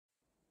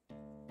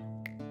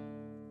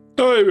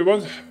Hi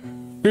everyone,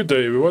 good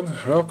day everyone,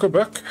 welcome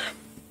back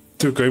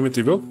to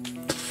Calamity.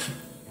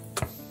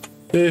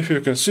 If you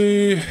can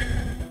see,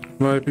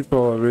 my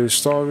people are really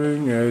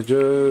starving. I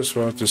just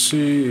want to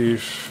see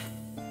if...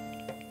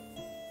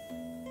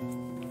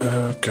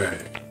 Okay.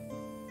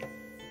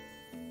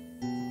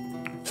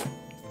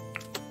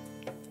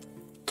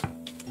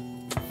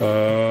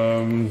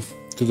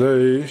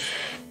 Today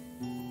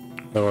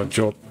I want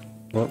job.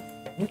 What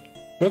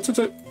did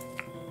I...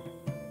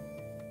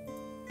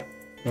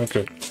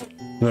 Okay,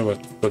 no, what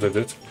I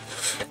did.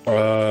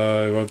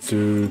 I want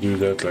to do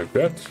that like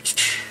that,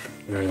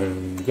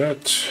 and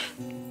that,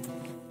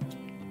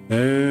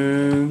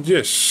 and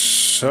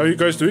yes. How are you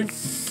guys doing?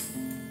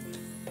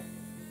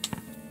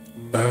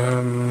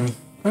 I'm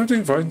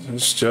doing fine.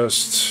 It's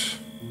just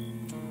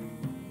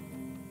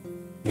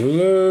a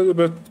little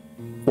bit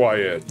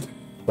quiet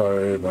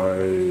by my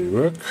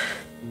work.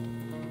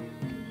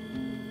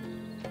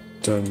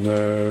 Don't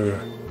know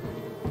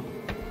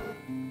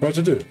what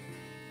to do.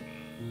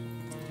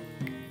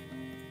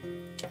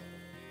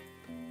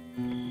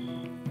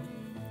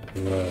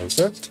 Like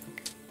that,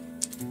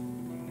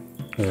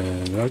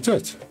 and like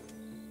that.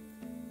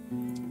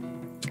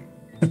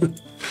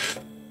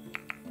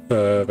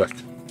 Back.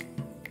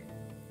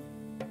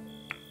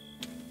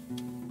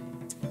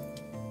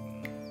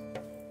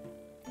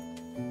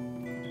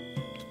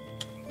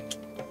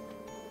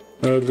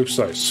 It looks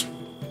nice.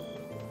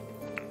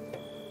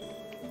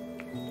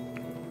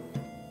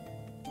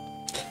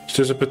 It's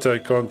just a bit I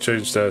can't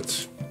change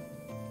that.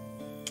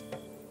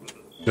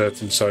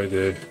 That inside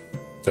there.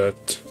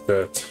 That.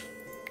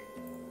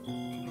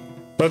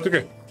 But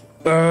okay.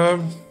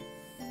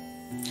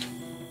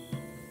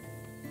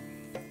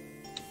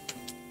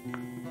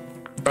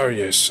 Oh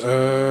yes.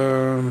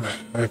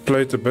 I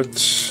played a bit.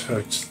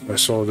 I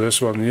saw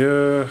this one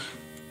here,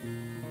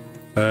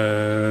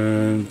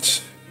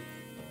 and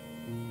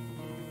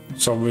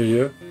somewhere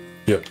here.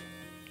 Yeah.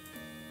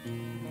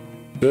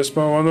 That's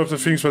one of the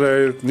things that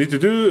I need to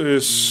do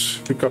is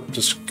pick up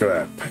the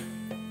scrap.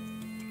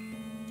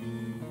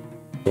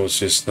 Because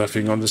there's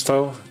nothing on this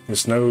tile.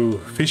 There's no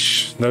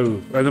fish,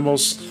 no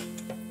animals.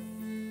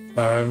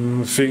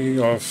 I'm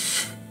thinking of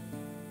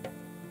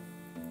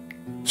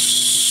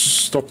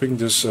stopping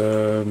this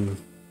tile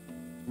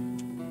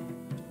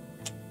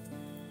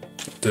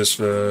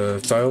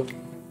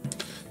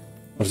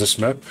of this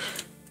map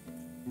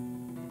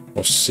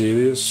of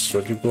series,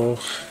 what you call,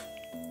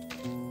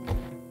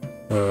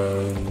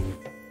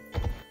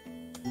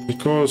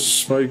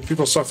 because my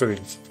people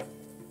suffering.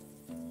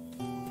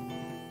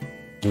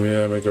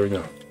 Where am I going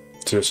now?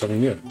 Is there something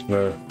here?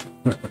 No.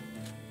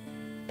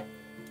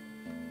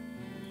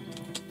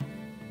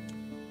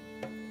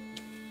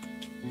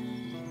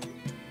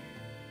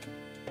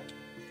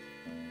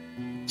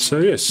 So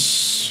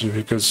yes, if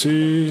you can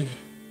see,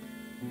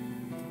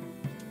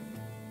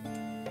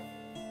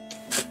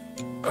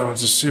 I want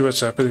to see what's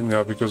happening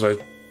now because I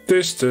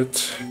tested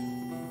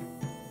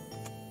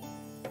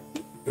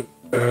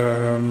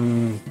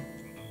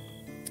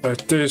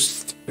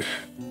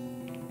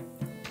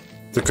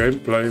the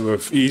gameplay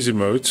with easy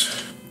mode,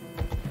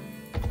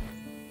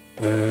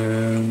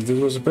 and it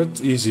was a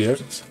bit easier.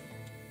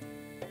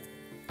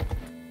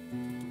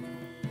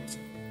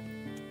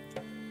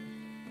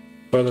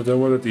 But I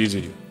don't want it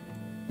easy.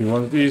 If you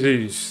want it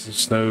easy,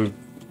 it's no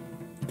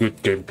good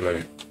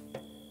gameplay.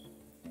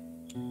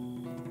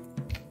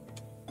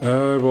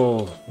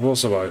 We'll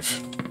survive.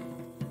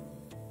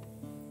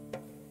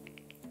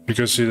 You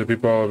can see the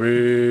people are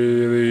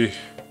really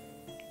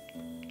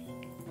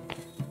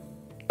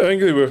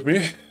angry with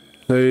me.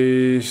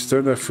 They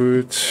don't have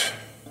food.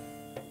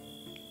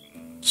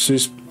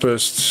 She's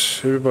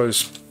pissed.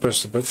 Everybody's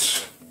pissed a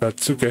bit.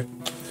 That's okay.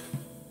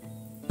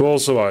 We'll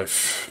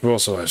survive. We'll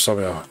survive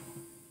somehow.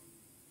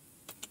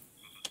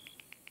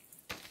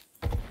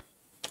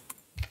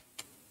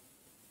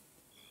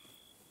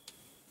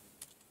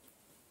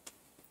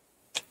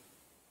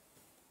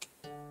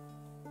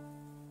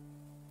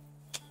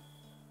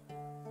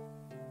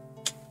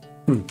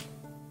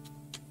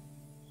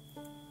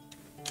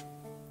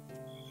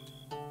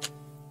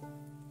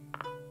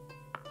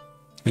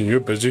 You're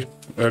busy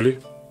early.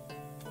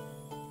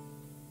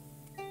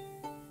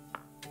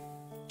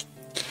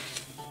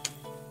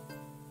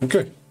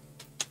 Okay,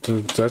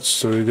 so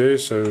that's 3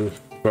 days. So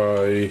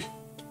by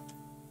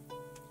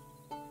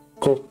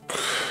cook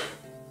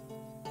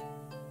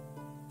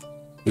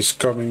is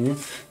coming,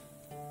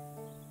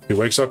 he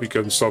wakes up, he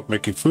can start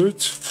making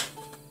food,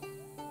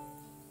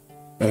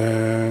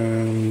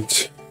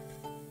 and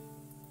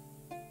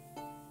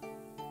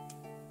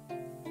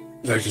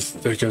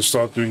they can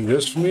start doing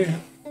this for me.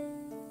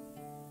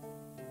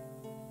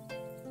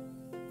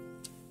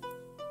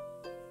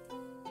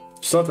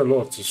 It's not a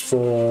lot, it's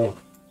 4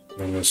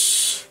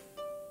 minus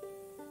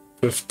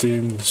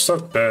 15. It's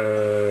not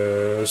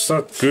bad, it's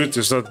not good,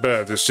 it's not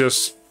bad, it's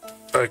just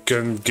I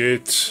can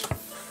get...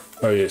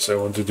 Oh yes, I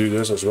want to do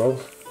this as well.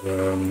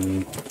 Let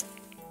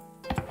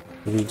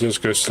me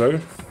just go slow.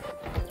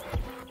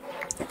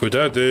 Put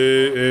that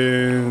there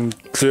and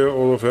clear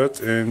all of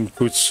that and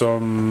put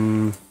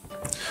some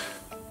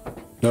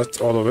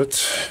Not all of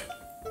it.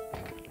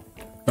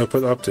 I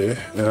put up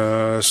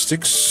there.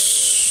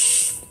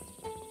 Sticks.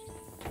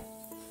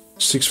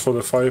 Sticks for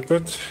the fire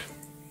pit.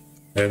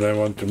 And I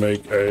want to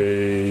make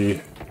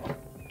a...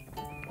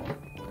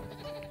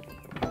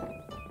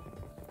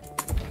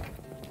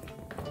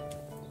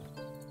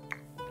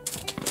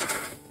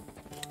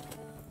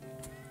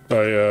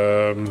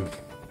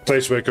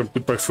 place where I can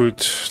put my food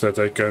that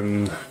I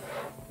can...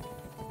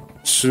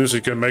 As soon as I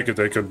can make it,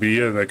 I can be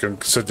here and I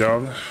can sit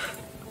down.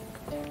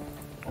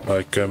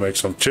 I can make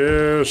some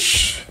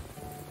chairs.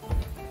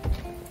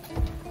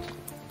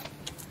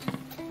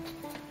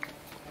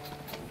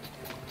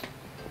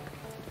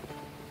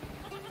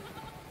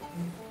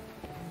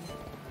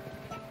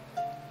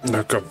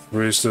 Now come,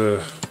 where's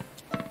the...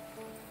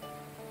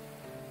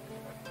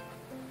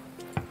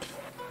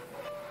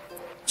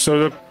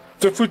 So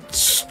the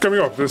food's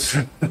coming up. This,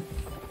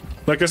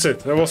 like I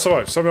said, I will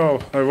survive. Somehow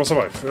I will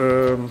survive.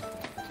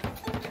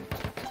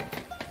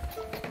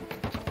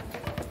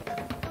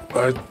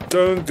 I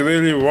don't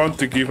really want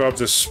to give up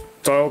this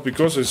tile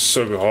because it's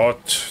so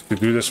hard to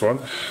do this one.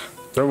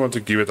 Don't want to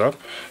give it up.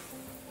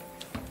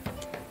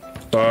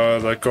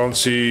 But I can't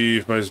see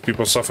if most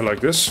people suffer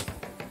like this.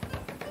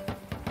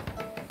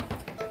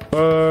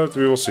 But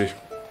we will see.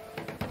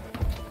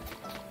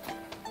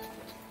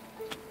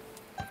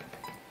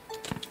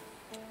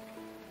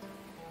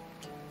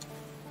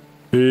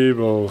 We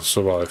will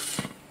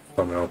survive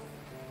somehow.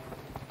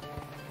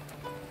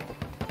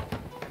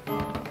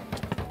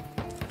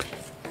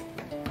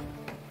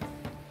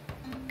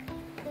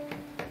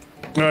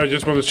 I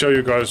just want to show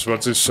you guys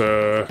what is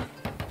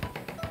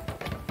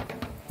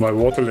my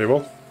water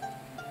level.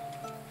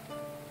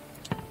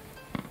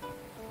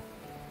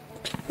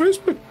 Where's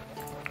my...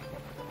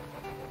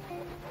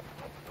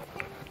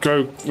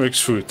 Go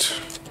makes food.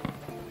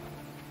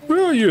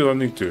 Where are you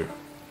running to?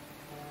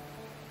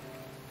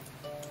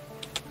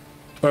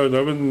 Oh,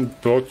 no one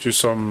brought you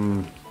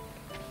some...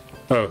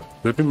 Oh,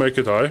 let me make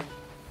it high.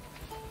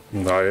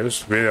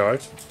 Nice, very high.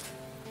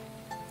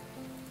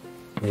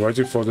 I'm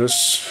waiting for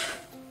this.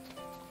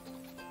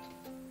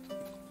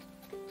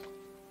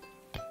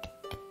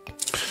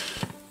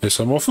 There's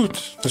some more food.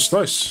 That's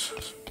nice.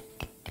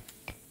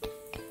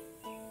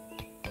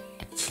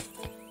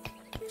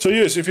 So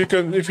yes, if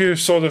you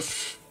saw the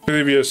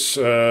previous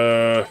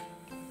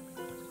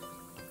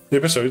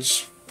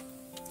episodes,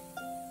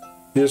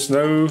 there's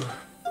no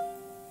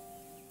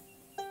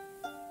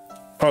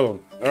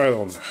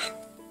iron.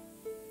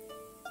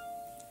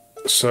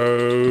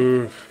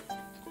 So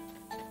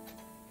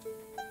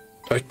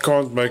I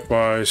can't make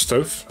my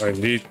stove. I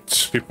need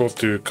people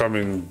to come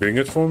and bring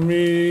it for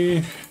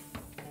me.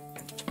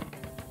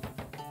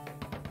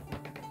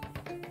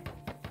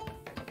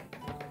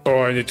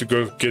 Or I need to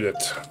go get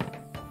it.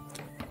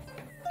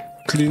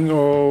 Clean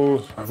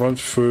all. I want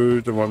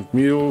food, I want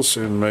meals,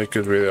 and make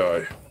it very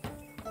high.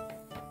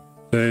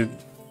 Then,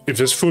 if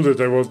there's food that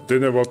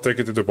then I will take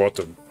it to the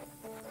bottom.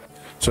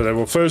 So I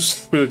will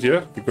first put it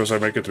here, because I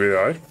make it very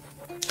high.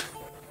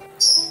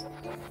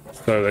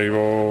 So they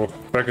will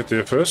pack it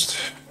here first.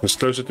 It's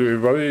closer to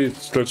everybody,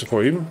 it's closer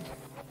for him.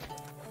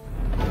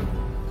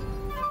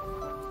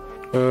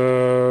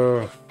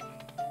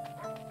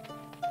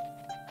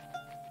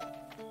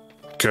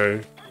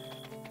 Okay.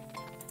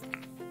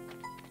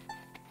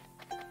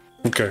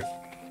 Okay.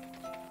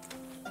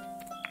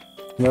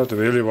 Not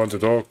really want a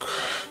dog.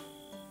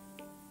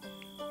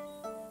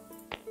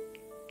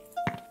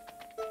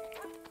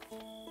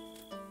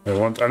 I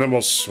want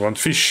animals, want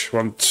fish,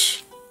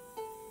 want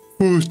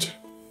food.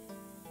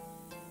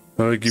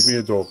 Now give me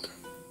a dog.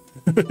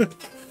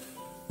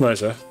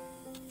 Nice, huh?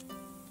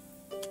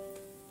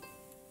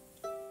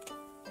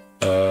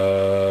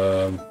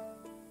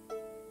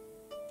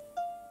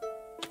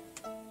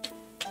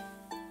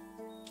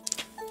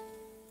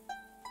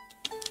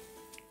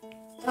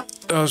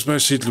 How's my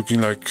seed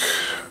looking like?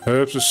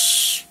 Herbs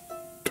is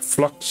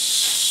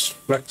flax.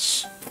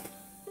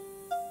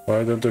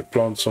 Why don't I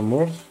plant some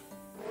more?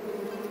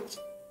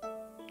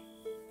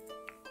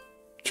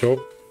 Chop.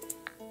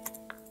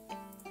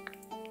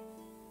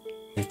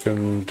 You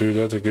can do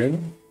that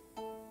again.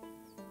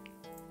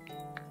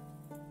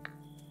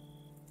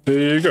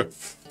 There you go.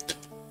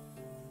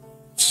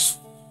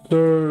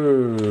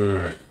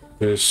 So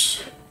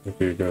this,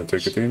 okay, you're gonna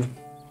take it in.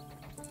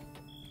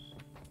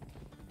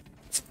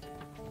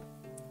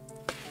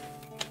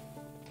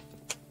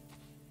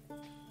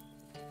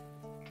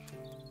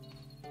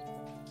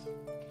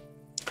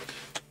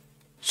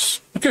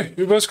 Okay,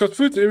 everybody's got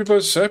food,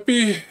 everybody's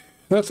happy.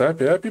 Not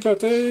happy, but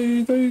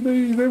they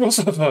will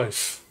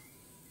survive.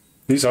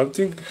 He's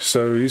hunting,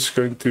 so he's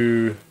going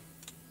to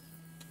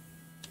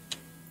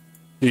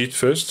eat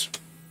first.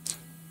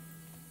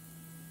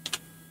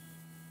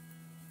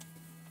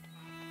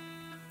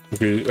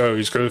 Okay, oh,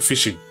 he's going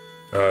fishing.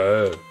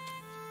 He's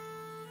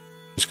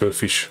going to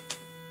fish.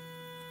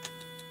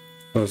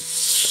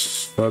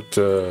 It's not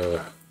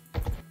a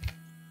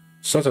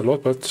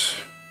lot, but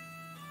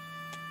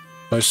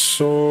I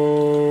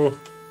saw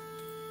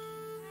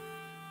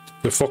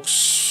the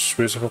fox.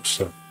 Where's the fox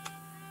though?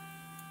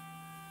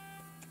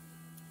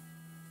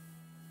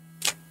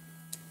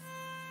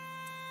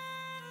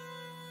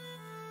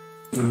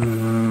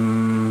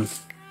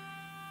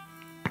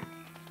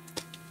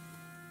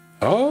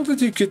 How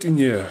did you get in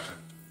here?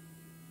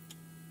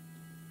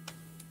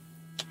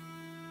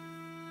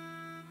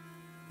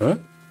 Huh?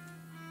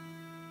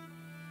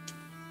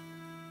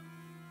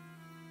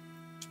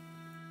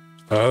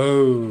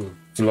 Oh,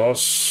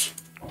 lost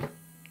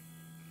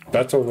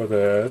battle with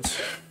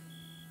that.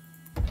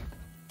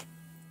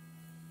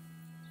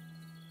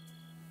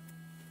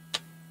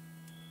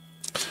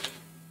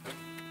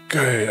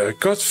 Okay, I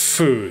got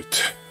food.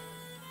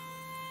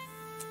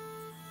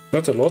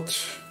 Not a lot,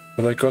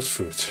 but I got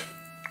food.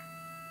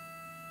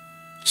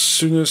 As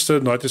soon as the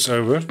night is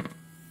over,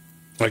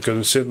 I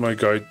can send my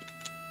guide.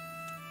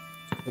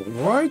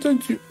 Why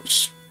don't you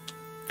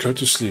go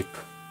to sleep?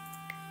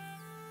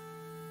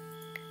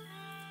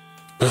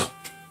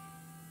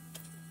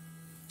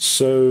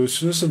 So, as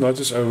soon as the night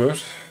is over,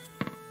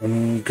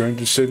 I'm going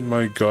to send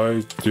my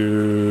guide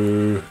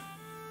to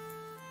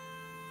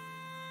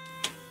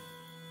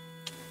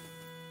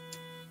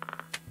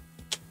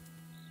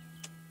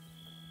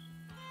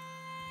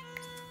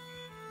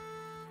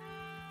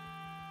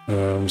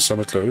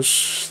Summit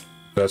Close.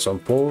 That's on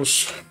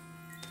pause.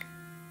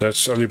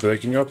 That's only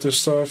breaking up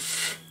this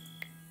stuff.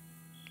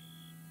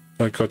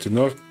 I got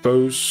enough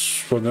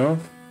bows for now.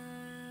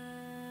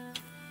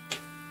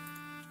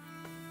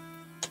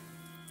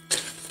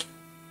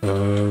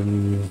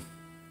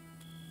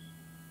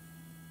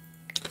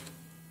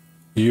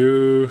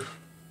 Your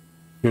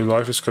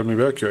life is coming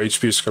back, your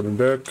HP is coming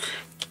back.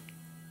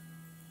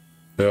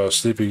 They are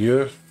sleeping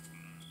here.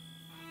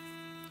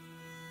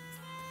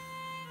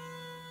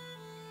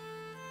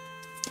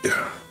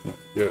 Yeah,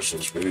 yes,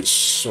 it's really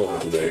sore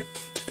today.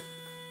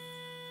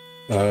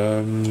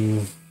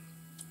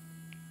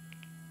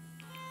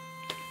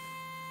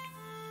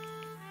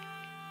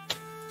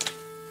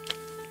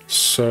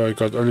 So I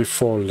got only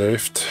 4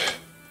 left.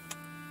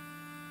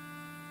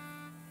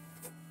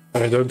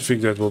 I don't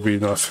think that will be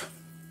enough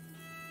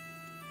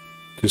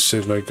to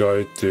send my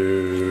guide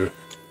to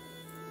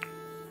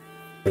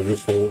look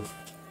for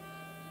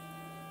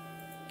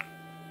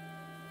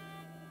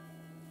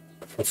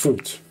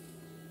food.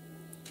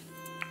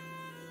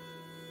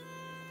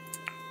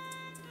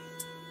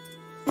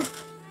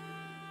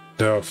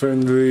 They are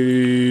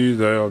friendly,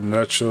 they are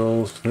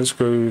natural. Let's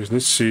go,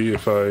 let's see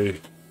if I...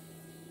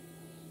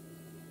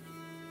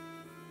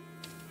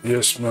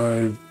 Yes,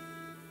 my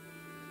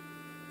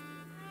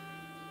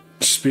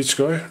speech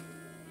guy.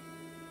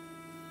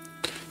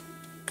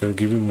 Can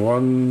give him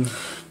 1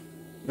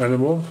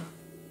 animal.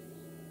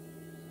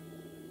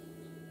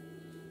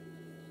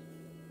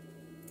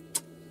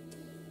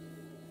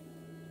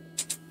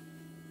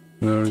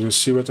 Now we're gonna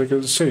see what I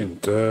can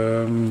send.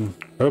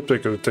 I hope they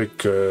can take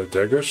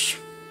daggers,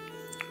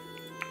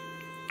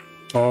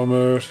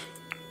 armor,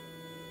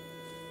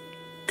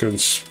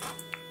 guns.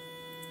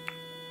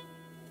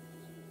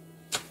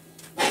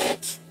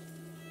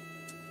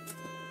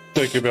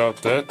 Think about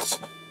that.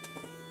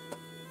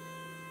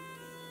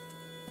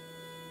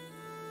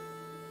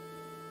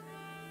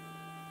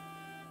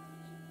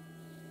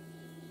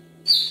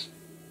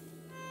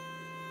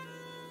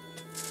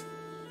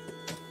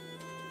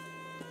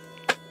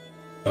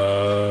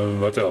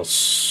 What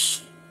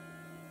else?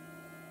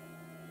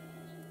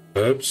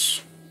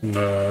 Herbs? No.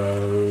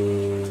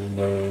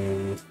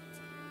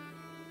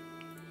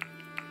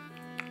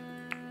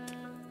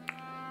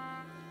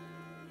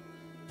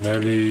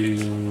 Maybe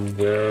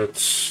that.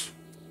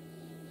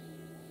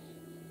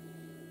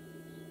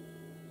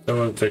 I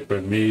want to take my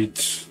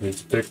meat. Need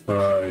to take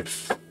my.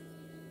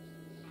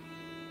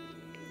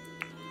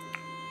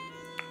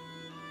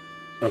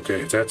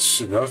 Okay,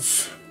 that's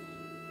enough.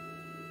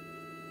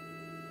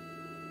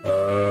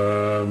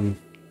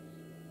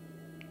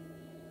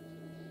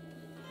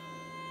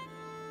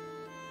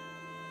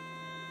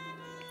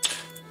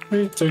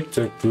 Let me take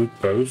the good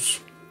bows.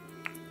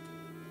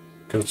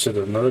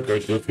 Consider another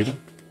goat with him.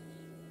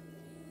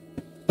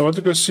 I want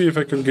to go see if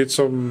I can get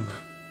some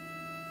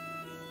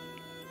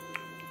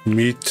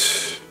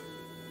meat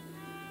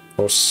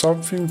or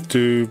something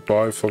to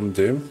buy from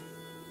them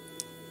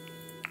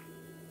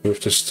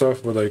with the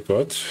stuff what I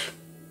got.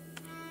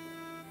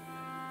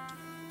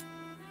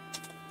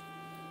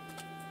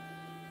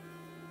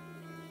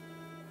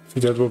 I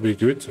think that will be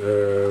good.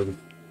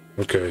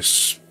 Okay,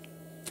 let's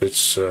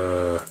it's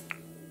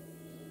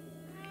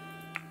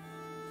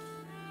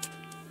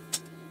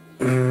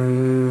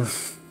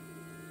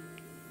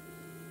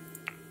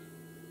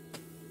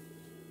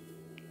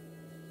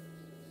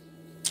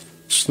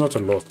not a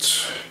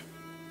lot.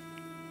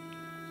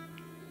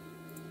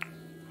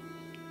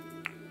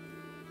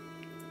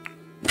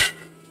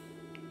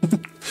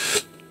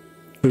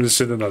 Let me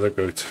send another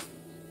goat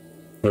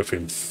with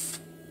him.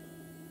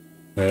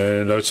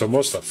 And load some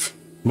more stuff.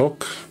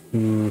 Milk?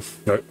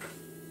 No.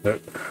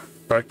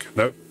 Back?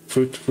 No.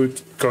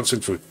 Food.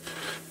 Constant food.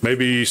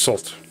 Maybe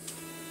salt.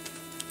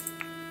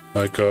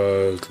 I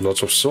got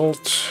lots of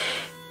salt.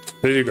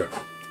 There you go.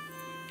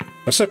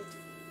 That's it.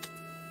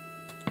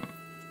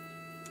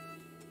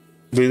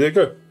 There you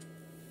go.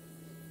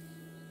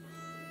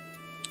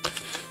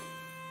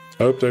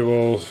 I hope they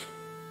will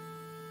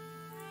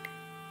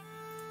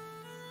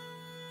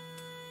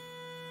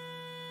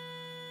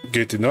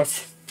get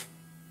enough.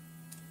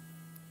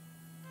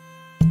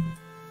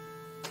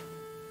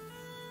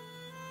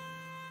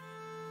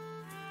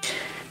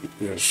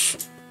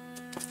 Yes.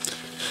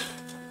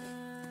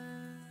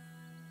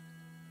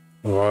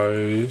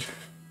 Why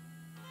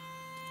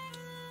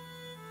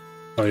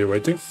are you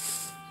waiting?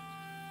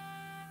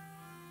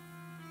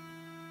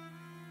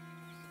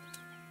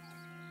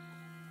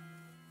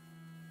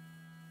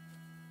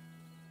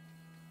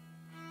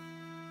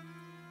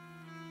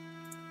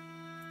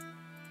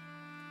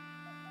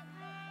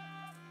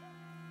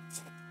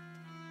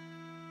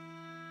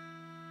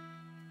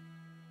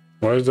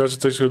 Why does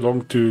it take so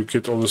long to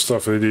get all the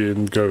stuff ready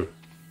and go?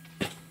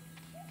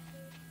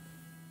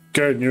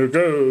 Can you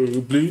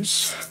go,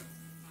 please?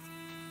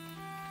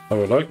 I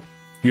would like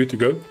you to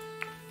go.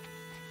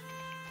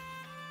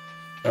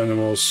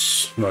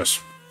 Animals,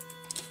 nice.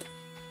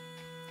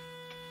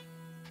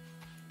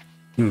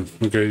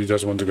 Okay, he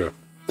doesn't want to go.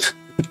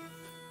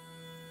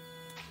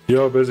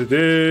 You're busy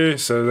there,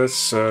 so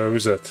that's,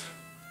 who's that?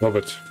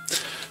 Robert.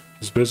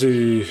 He's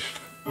busy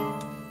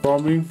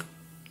farming.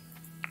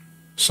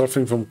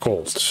 Suffering from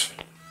cold.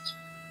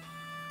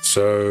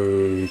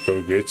 So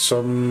go get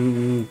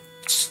some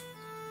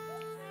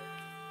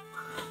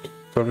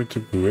something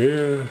to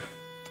wear.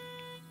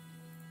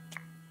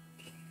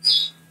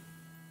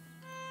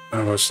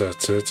 And what's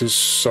that? It is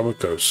summer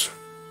clothes.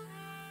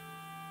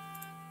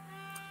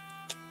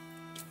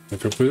 I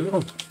can put it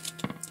on.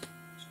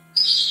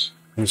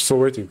 I'm still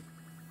waiting.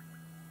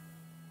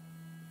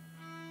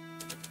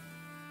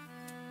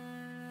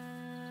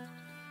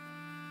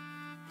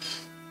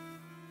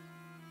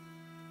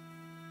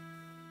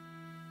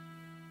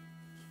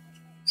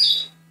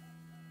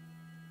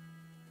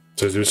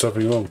 Did I do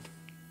something wrong?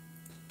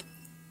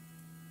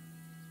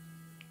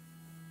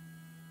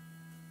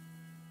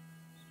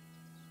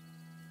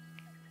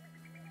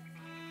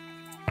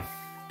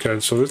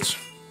 Cancel it.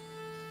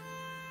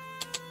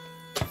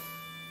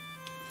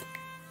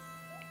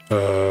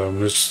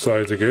 Let's try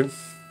it again.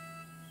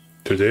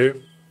 Today.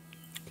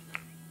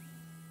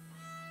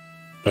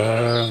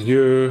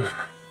 You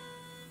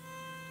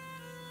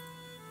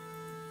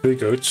 3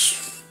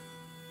 goats.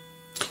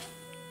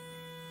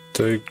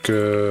 Take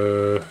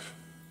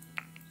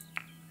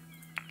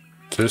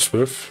this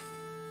with.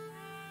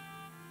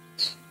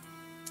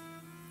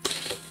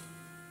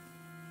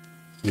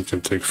 You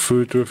can take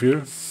food with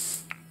you.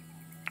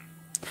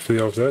 3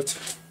 of that.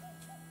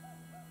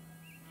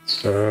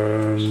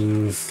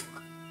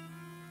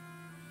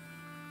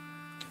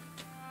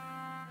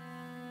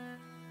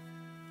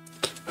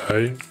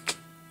 Hay.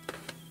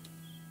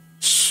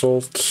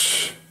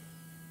 Salt.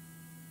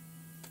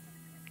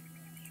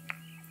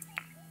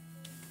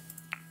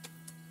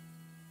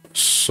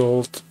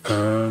 Salt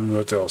and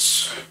what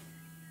else?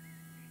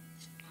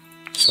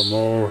 Some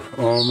more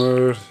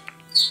armor.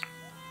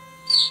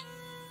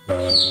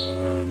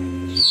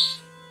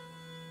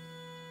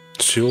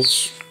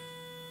 Shields.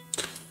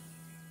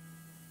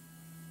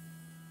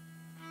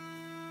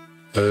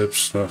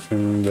 Herbs,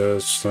 nothing,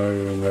 that's not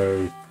even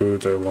very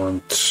good. I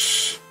want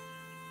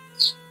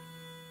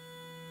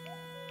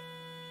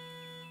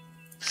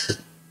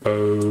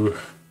bow.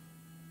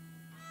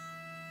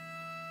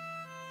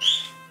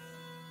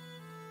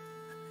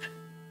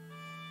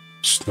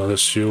 It's not a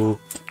shield,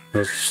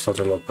 that's not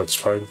a lot, that's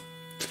fine.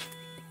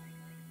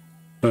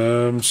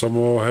 Some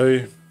more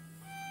hay.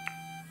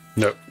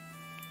 No,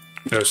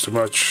 that's too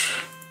much.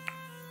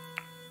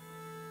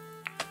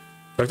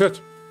 Like that.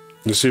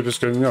 Let's see if it's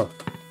going now.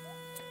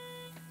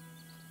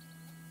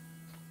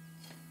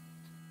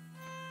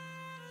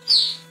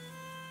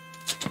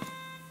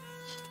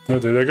 Oh,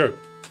 there they go.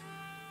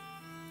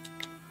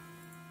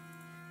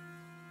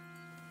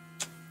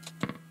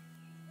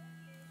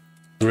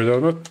 We're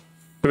done it.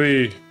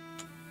 3.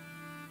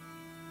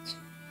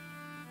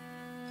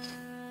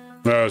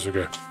 No, it's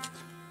okay.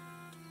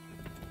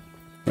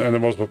 The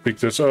animals will pick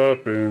this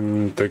up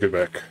and take it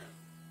back.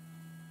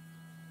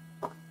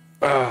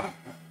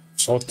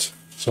 It's hot.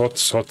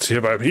 It's hot here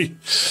by me.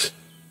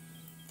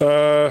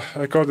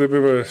 I can't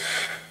remember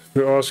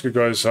to ask you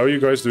guys, how are you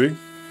guys doing?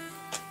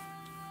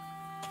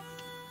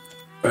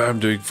 I'm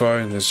doing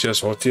fine, it's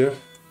just hot here.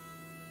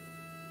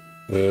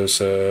 There's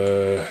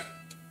 2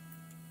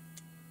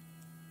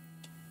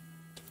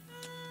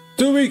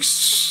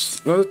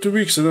 weeks, another 2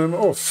 weeks and I'm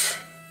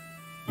off.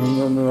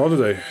 I'm on a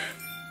holiday.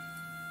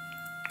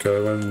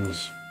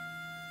 Caravans.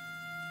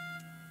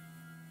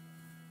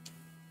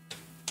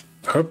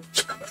 Hope.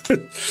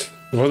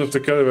 One of the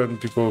caravan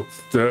people,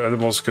 the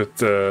animals get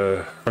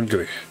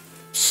hungry.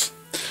 It's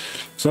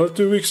another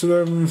 2 weeks and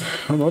I'm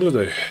on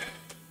holiday.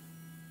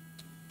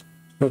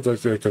 Not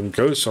like they can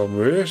go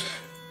somewhere.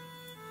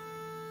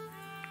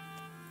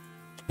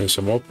 There's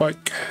some more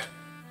bike.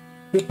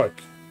 Yeah,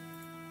 bike.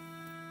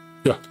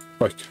 Yeah,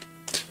 bike.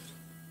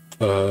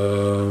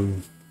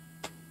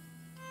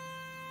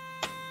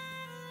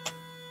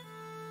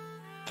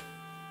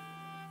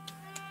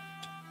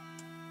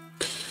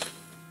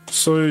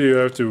 So you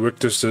have to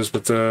witness this,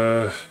 but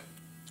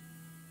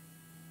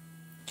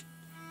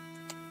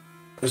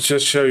let's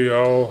just show you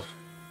how.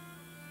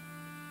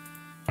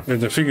 And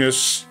the thing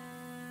is,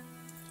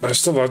 I'm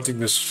still hunting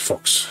this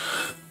fox.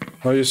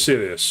 Are you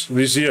serious?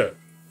 He's here.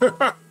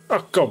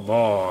 Oh, come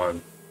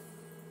on.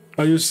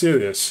 Are you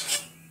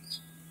serious?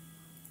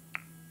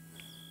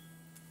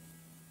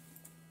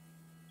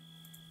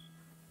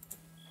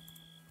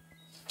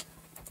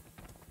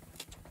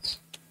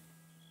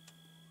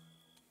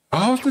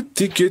 How did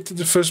he get in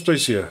the first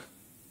place here?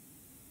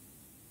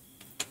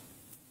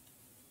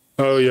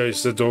 Oh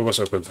yes, the door was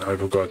open. I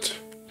forgot.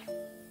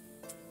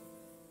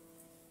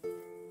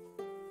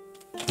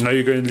 Now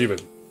you're going to leave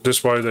it.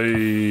 That's why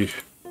they...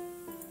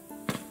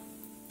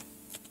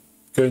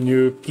 Can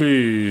you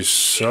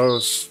please...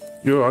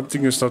 Your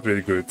hunting is not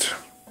very good.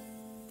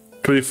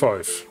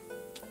 25.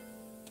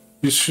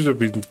 You should have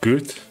been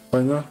good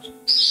by now.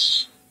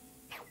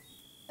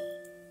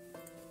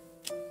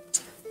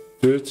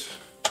 Dude,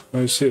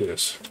 are you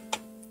serious?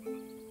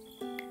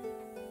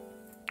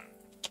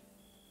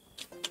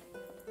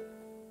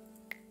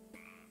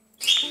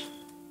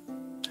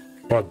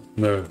 One?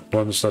 No,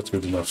 one is not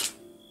good enough.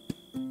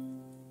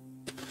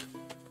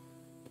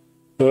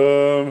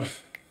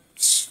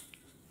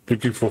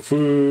 Looking for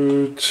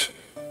food.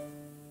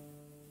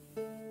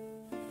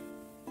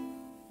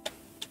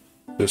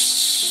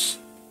 This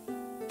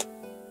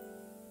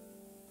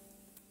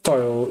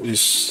tile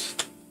is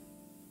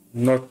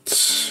not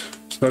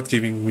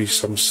giving me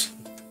some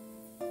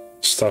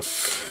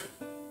stuff.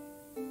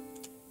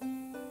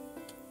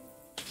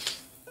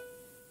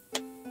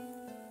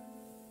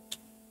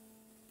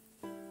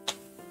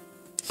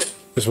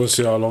 Just want to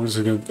see how long it's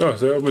going to... Oh,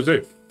 they're almost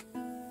there.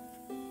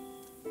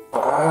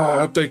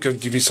 I hope they can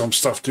give me some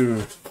stuff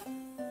to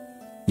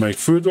make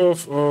food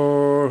of,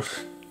 or...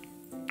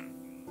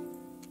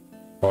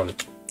 Oh,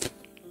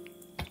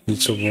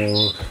 need some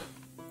more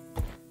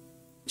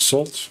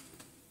salt.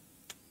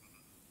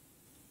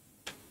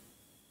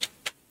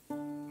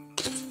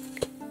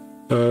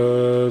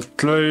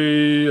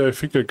 Clay, I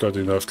think I got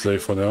enough clay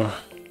for now.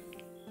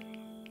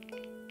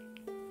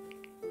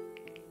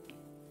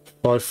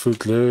 5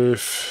 food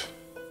left.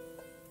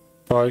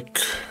 Pike.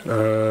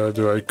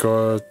 Do I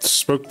got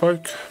smoke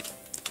pike?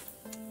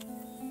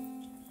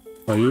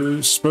 Are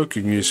you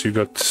smoking? Yes, you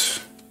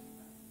got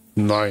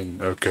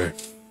 9. Okay.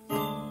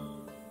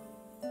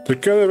 The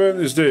caravan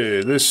is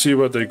there. Let's see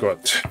what they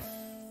got.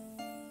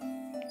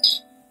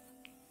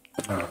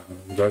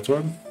 That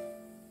one.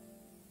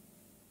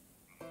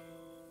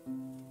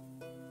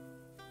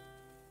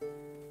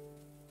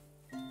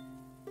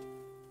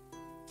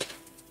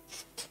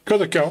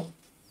 Got a cow.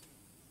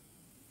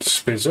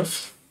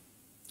 Expensive.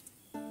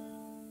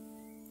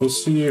 We'll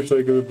see if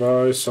they're gonna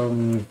buy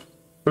some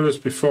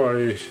first before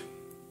I...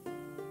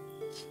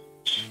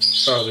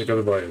 Oh, they're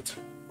gonna buy it.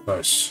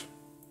 Nice.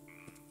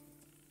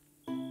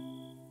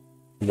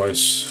 Nice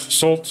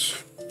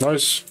salt.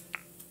 Nice.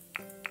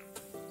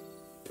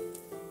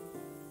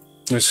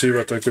 Let's see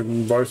what I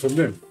can buy from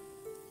them.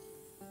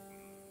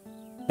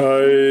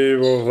 I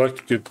would like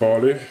to get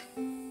barley.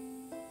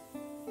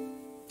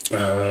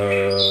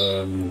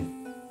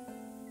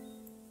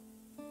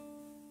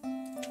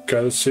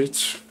 Carrot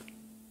seeds.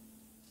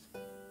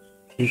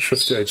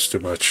 58 is too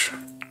much.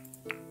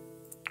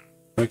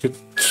 Make it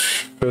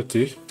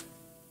 30.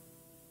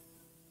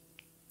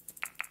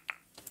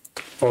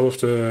 All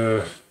of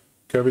the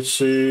cabbage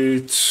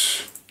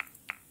seeds.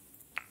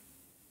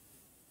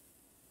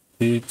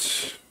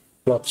 Heat.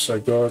 Flaps I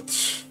got.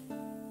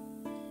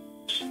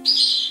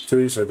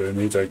 Trees I don't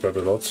need, I got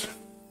a lot.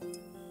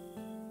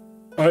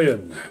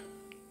 Iron.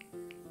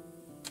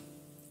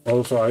 All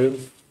of the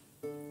iron.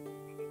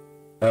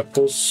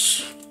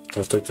 Apples.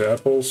 I'll take the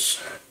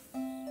apples.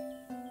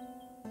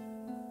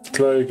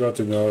 Clay, got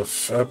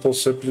enough. Apple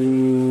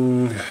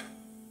sapling.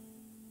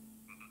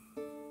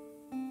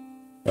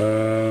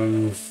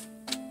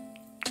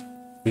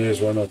 Yes,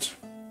 why not?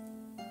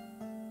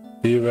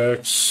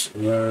 Beeswax,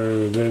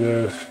 no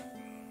leather.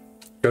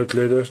 Goat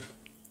leather.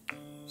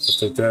 I'll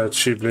take that.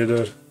 Sheep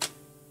leather.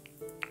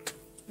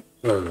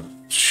 Oh,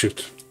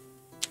 shoot.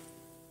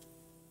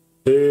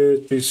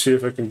 Let me see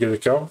if I can get a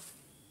cow.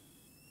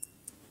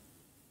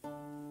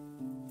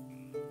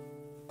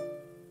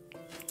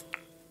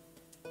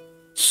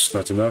 It's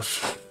not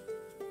enough.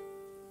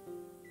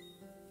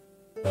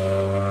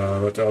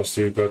 What else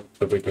do you got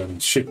that I can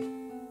ship?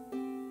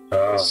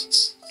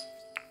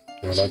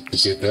 I would like to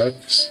get that.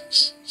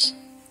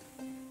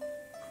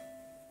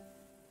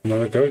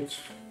 Another goat.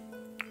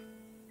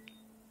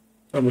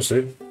 Almost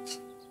there.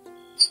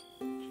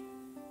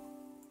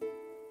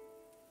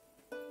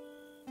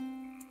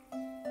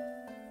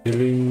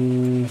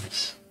 Healing.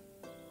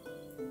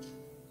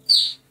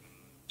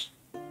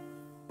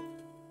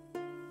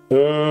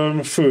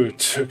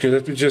 Food. Okay,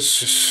 let me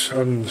just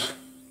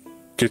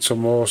get some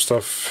more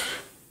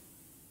stuff.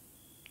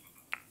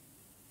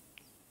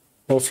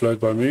 Offload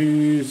by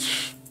meat.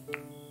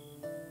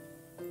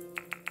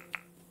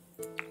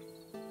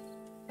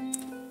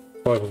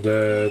 Five of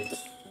that.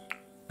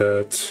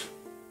 That.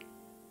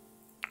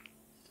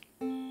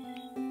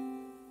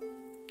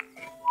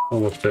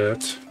 All of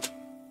that.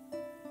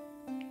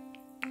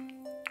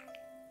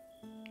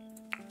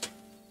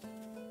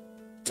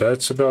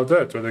 That's about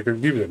that, what I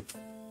can give them.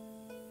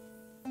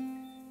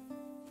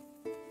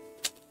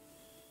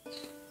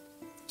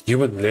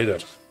 Human leather.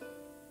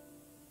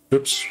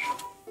 Oops.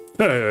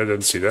 I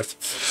didn't see that.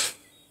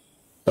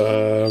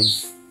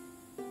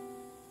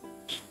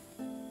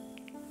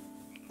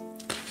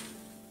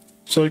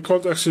 So I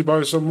can't actually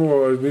buy some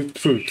more. I need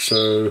food,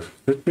 so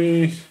let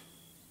me...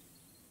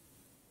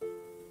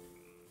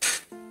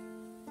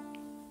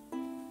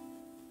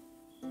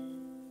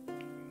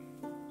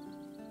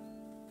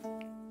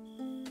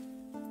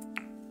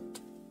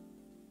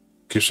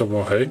 give some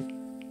more hay.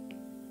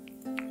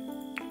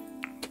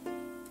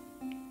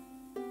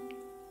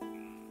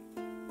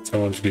 I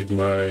want to give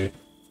my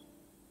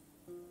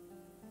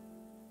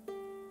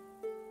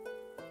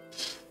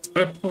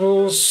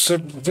apples.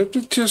 Let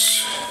me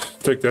just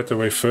take that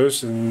away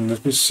first, and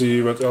let me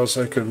see what else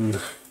I can,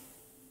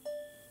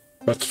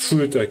 what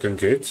food I can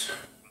get.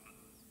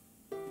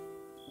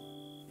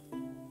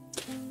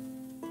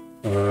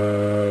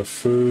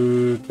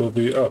 Food will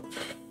be up.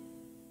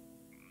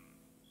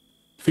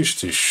 Fish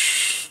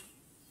dish.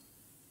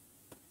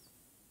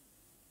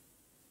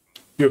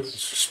 Yo,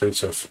 it's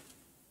expensive.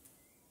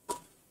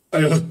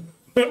 I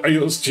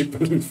use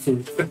cheaper than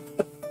food.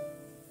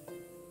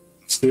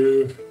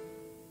 Stew.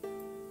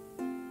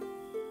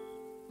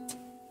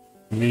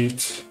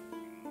 Meat.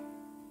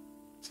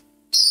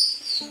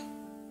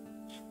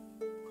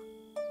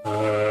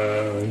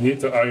 I need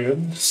the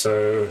iron,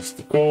 so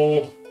the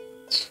coal.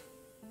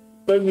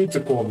 Don't need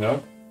the coal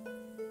now.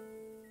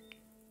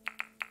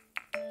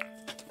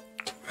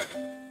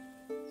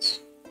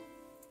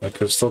 I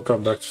can still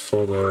come back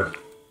for the...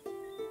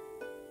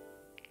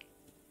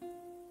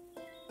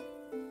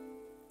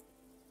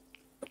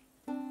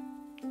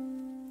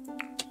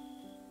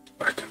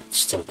 I can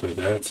still do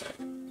that.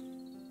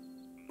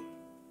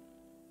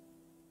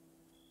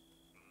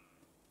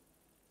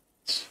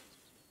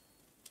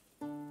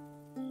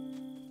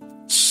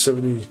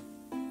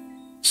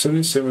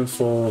 $77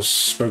 for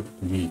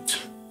smoked meat.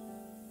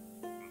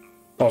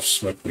 Half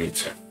smoked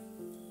meat.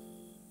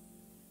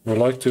 I'd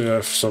like to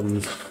have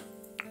some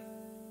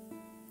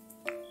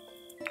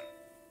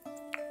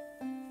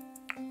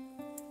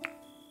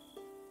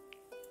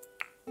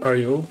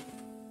IO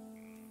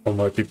for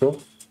my people.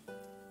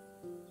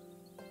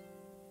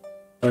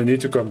 I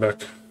need to come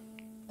back.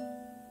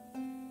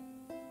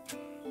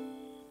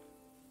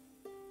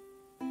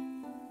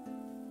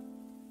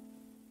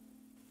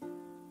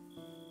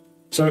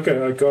 So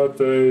okay, I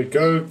got a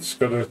goat,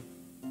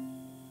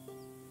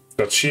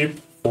 got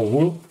sheep for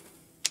wool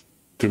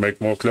to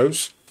make more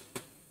clothes.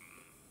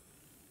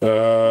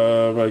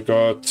 I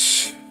got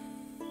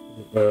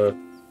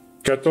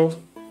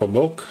cattle for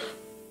milk.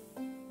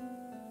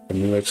 Let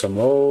me make some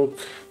milk.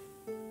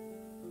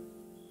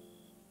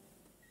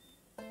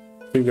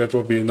 I think that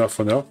will be enough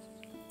for now.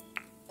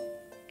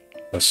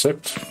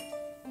 Accept.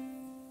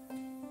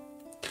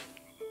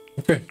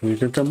 Okay, you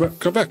can come back.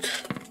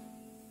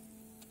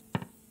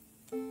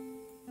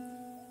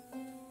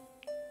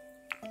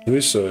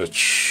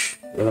 Research.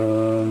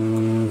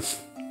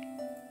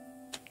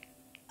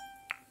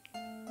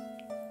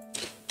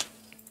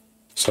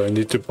 So I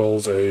need to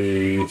build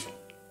a...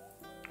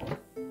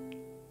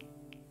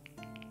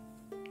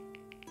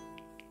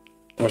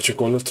 what you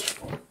call it?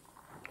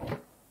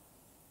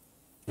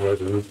 Why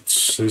didn't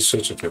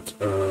research it yet?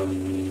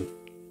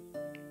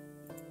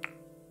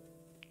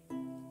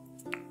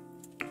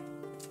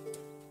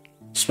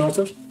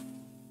 Smelter?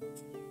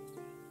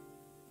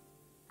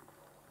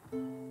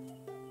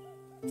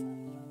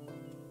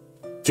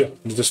 Yeah,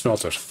 need a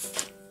smelter.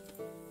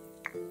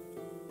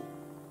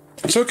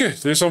 It's okay,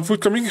 there's some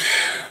food coming.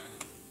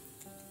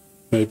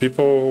 Maybe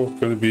people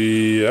gonna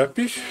be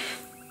happy.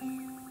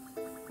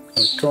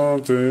 I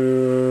can't,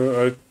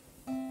 I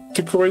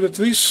took away the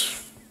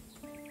trees.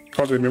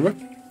 Can't remember.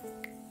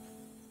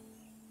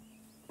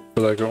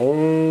 But I can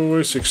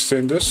always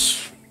extend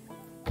this.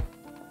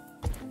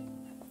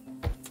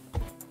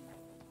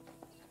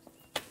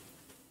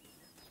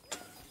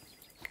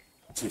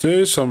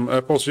 There's some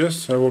apples,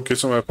 yes. I will get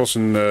some apples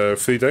in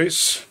 3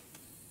 days.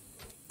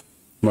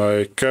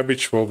 My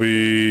cabbage will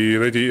be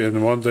ready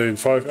in 1 day and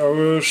 5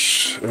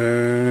 hours.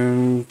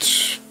 And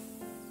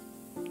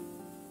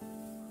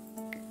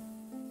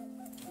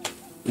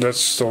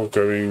that's still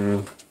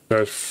going.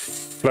 That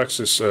flax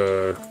is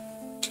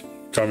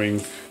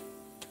coming.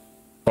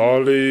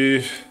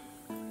 Barley.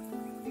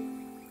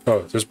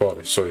 Oh, this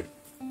barley, sorry.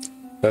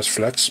 That's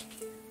flax.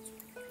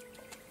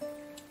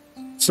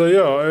 So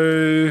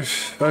yeah,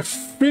 I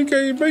think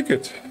I make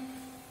it.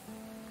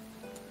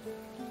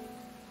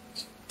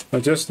 I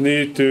just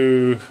need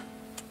to...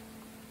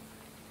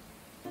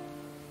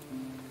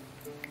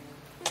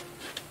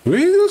 Where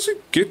does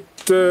it get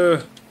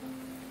the...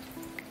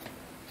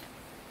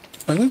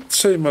 I didn't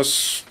say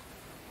must...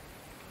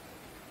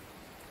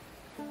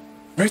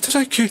 Where did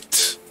I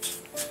get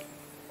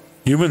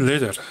human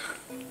leather?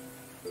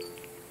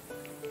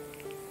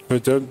 I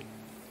don't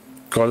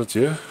got it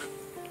here.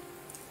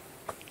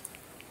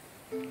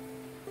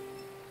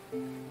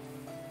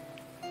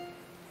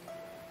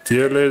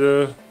 Deer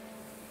leather.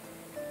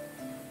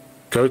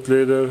 Goat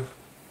leather.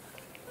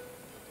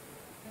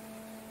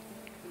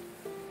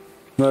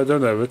 No, I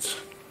don't have it.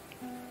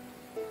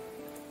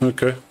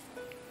 Okay.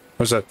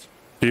 What's that?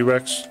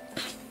 Beeswax?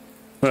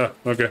 Ah,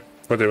 okay.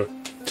 Whatever.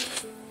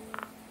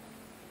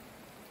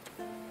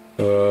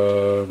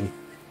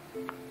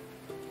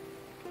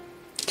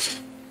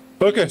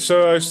 Okay,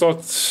 so I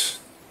start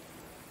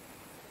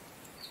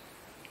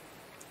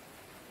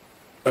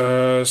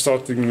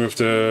starting with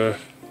the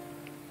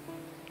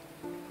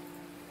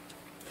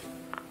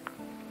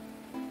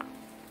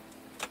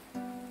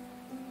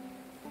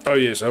oh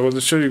yes, I want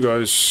to show you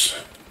guys.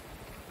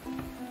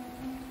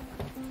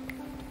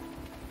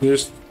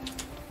 There's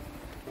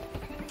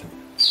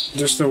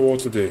no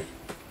water there.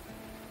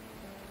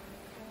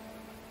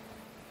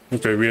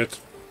 Okay, weird.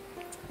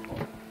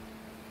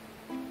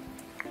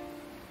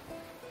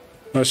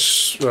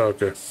 That's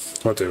okay,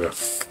 whatever.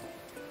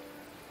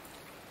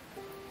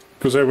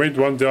 Because I went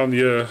one down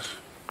here,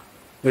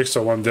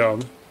 extra one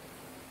down,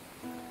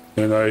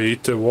 and I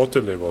hit the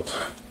water level.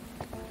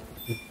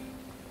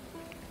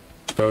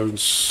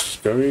 Bones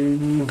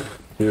going.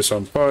 Here's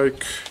some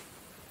pike.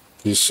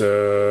 He's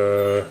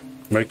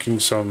making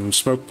some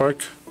smoke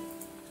pike.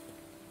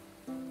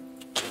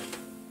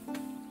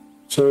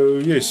 So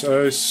yes,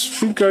 I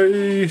think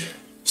I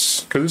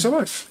can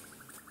survive.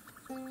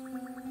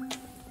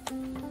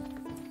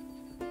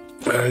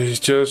 I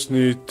just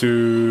need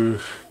to.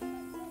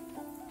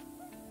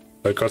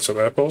 I got some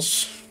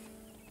apples.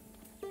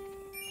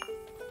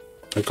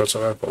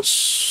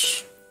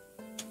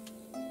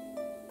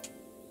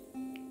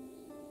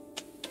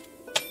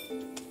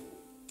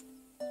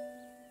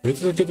 Where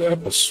did I get the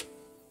apples?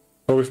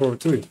 Probably for a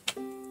tree.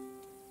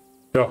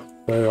 Yeah,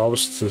 I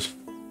harvested.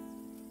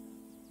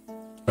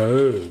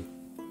 Oh,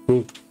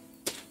 cool.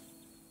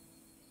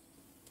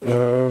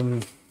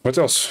 What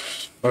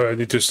else? Oh, I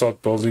need to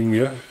start building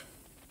here.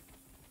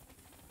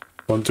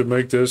 Want to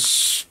make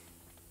this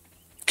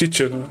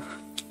kitchen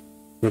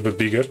a bit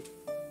bigger.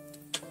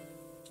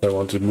 I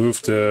want to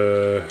move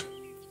the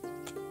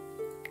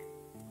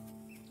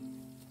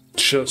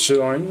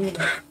shrine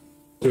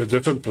to a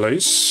different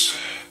place.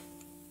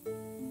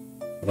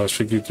 I was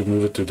thinking to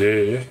move it to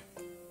there.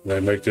 And I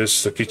make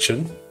this the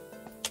kitchen.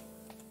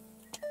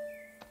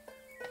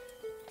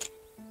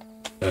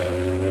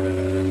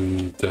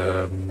 And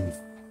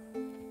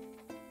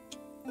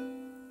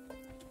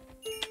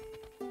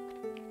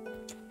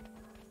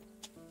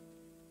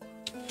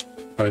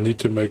I need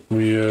to make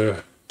me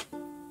a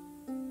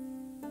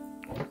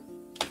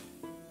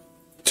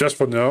just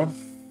for now.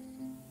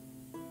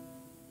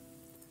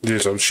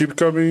 There's some sheep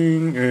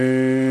coming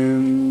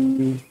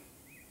and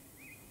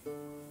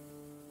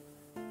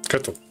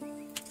cattle.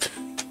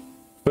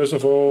 First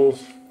of all,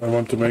 I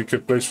want to make a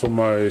place for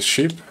my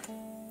sheep.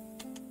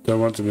 I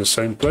want them in the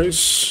same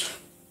place.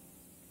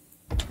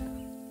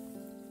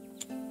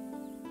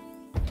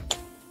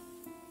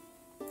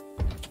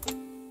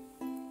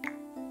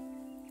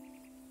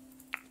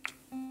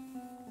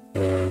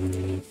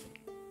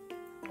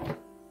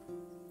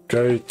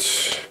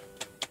 Gate.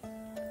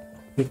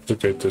 The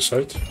gate this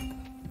side.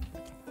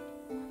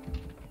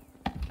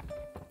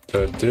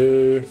 That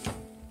there.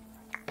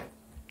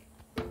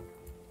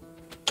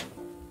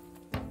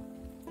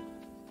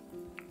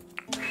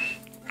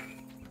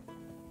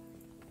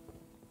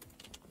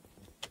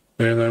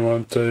 And I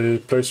want a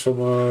place for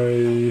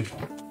my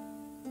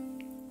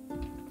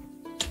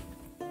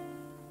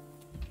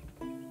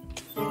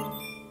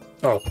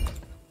oh.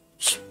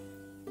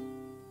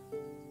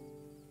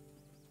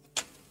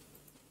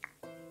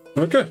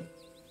 Okay,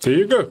 there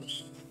you go.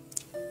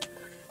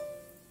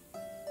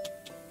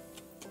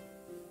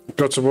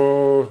 Got some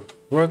more.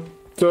 What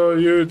are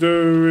you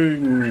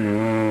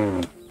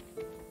doing?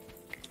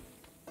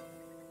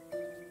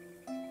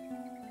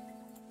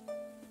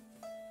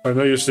 I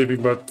know you're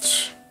sleeping,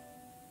 but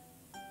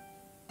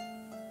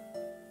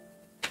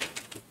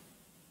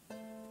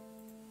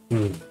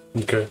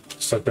okay,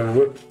 it's not gonna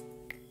work.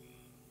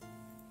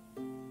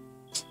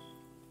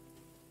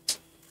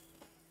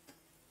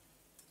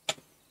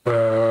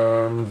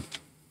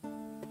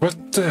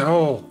 What the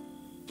hell?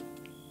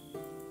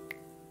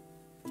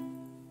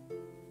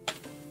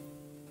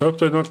 Hope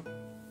they're not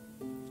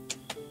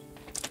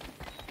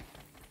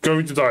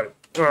going to die.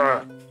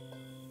 Ah.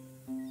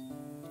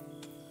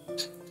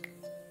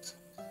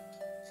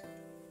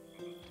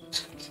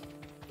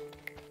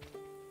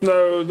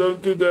 No,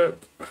 don't do that.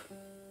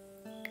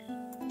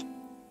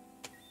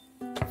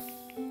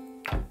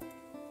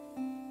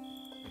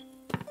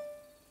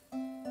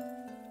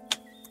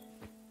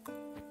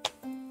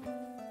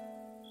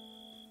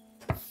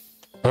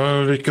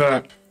 Holy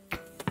crap.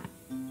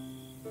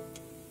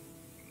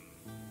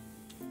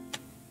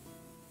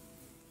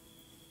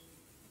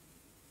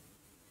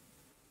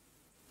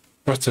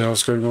 What the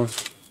hell's going on?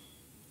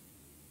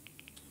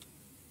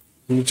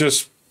 You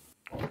just...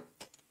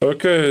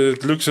 Okay,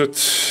 it looks at...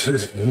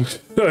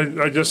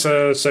 I just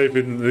saved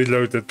and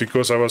reloaded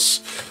because I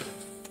was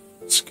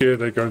scared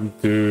they're going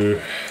to...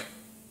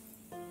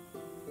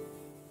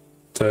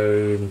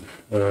 Time...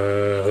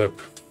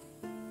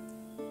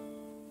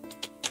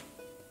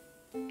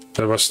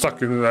 I was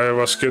stuck and I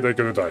was scared I'm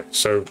gonna die.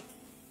 So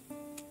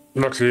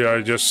luckily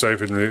I just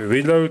save and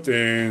reload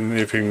and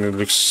everything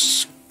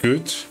looks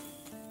good.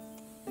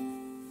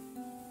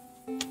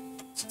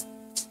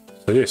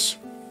 So yes.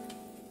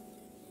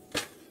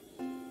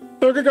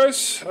 Okay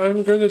guys,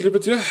 I'm going to leave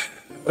it here.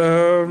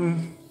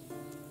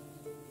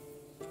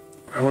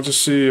 I want to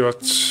see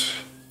what's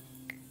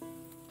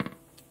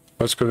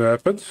going to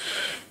happen.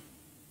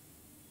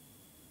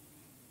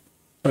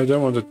 I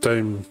don't want to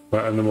tame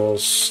my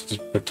animals.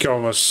 The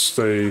cows,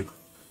 I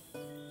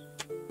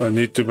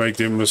need to make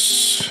them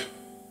as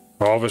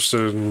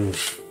harvested. And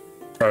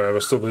I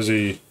was still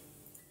busy.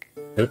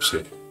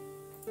 Oopsie.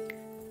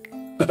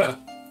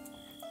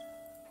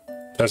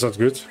 That's not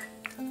good.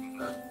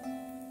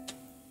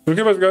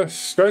 Okay, but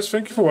guys,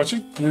 thank you for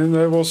watching, and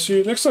I will see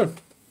you next time.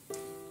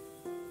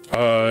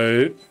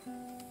 Bye.